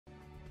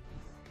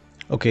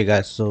Okay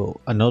guys, so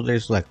I know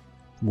there's like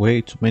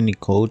way too many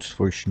codes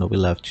for Shinobi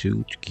Life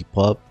 2 to keep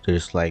up.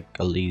 There's like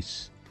at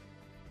least,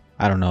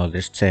 I don't know,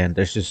 there's 10.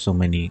 There's just so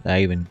many.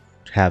 I even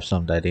have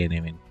some that I didn't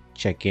even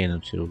check in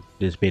into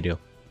this video.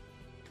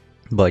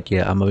 But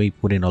yeah, I'm gonna be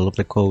putting all of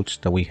the codes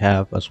that we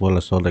have as well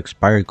as all the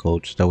expired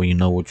codes, that way you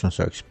know which ones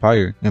are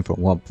expired, and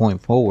from what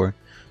point forward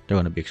they're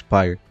gonna be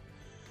expired.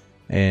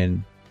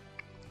 And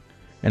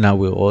I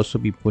will also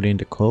be putting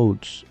the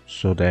codes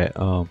so that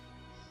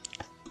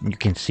you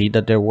can see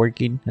that they're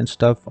working and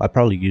stuff. I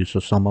probably used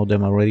some of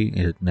them already,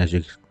 and as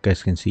you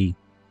guys can see,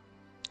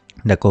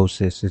 the code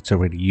says it's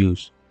already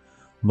used.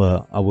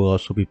 But I will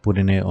also be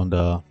putting it on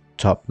the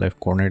top left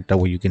corner, that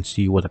way you can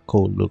see what the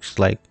code looks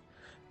like,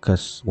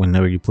 because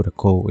whenever you put a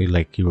code, it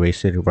like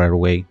erases it right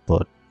away.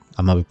 But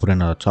I'm gonna be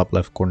putting it on the top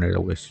left corner,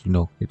 that way you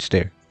know it's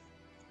there.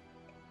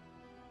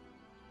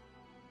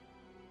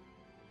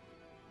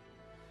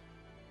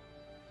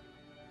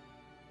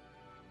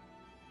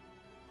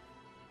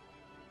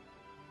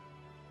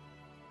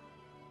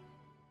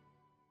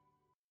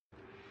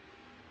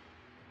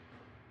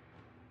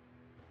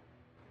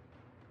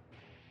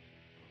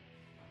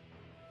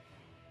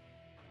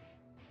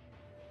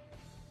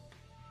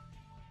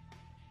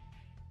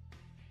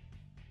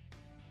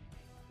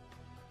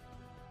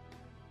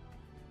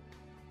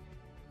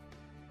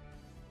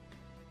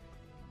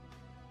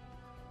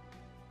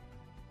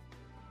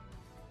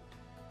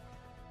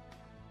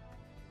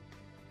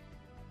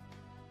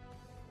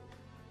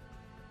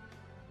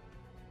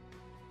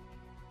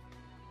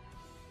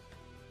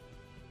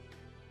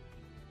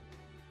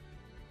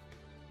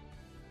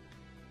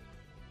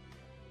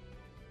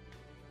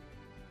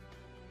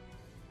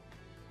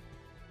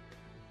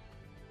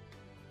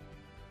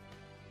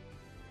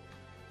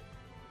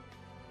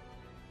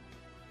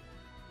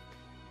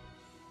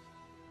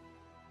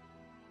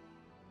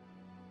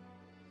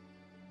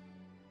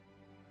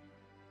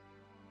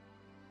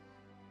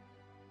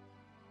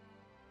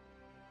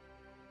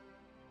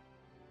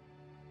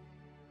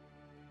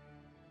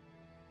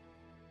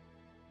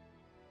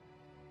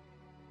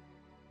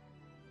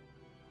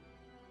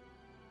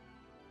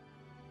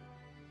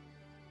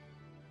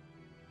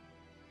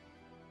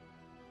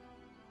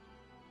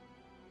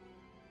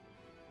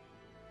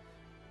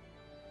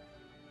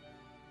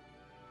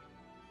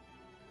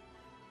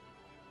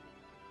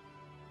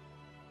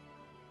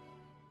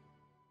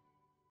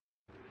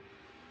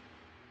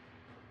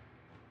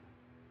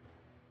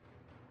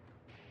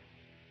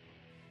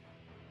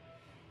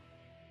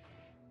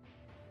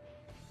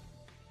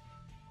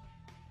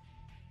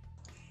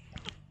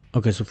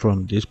 Okay, so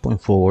from this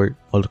point forward,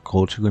 all the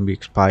codes are gonna be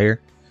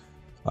expired.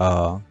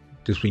 uh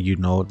this way you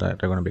know that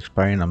they're gonna be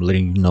expiring. I'm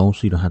letting you know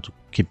so you don't have to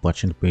keep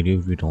watching the video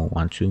if you don't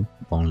want to,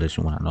 unless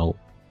you want to know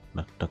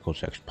that the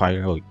codes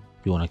expire, or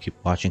you want to keep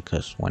watching,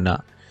 because why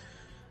not?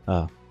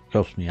 uh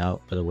Helps me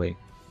out. By the way,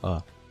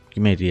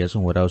 give me ideas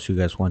on what else you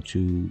guys want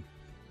to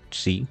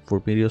see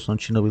for videos on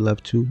Shinobi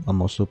Life 2.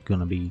 I'm also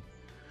gonna be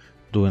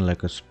doing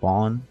like a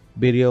spawn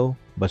video,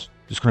 but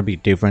it's gonna be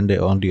different than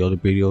on the other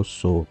videos,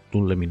 so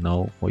do let me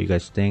know what you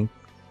guys think.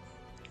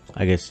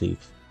 I guess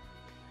if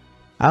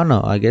I don't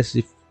know, I guess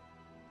if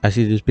I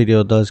see this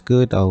video does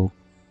good, I'll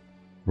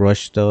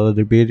rush the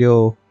other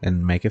video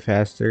and make it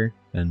faster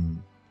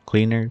and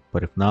cleaner.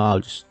 But if not, I'll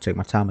just take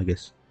my time, I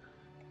guess.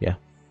 Yeah.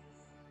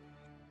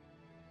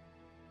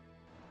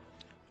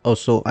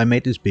 Also, I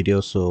made this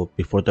video so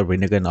before the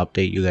Rinnegan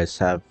update, you guys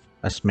have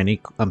as many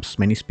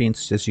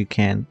spins as you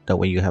can. That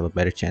way, you have a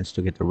better chance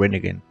to get the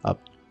Rinnegan up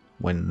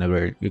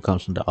whenever it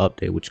comes on the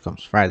update, which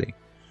comes Friday.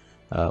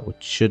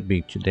 Which should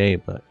be today,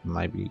 but it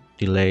might be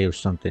delayed or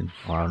something.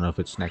 Or I don't know if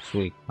it's next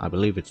week. I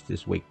believe it's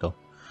this week though.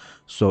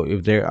 So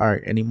if there are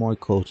any more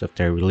codes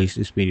after I release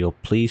this video,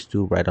 please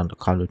do write on the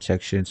comment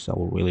sections. I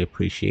will really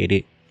appreciate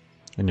it.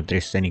 And if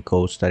there's any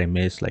codes that I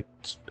missed, like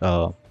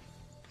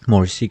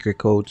more secret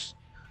codes,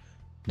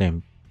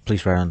 then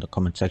please write on the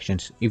comment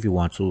sections if you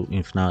want to.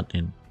 If not,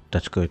 then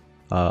that's good.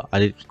 I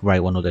did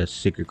write one of the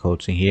secret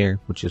codes in here,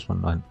 which is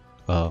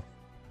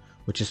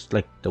which is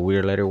like the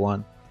weird letter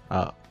one.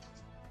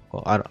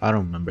 Well, I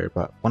don't remember,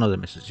 but one of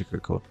them is a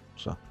secret code.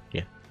 So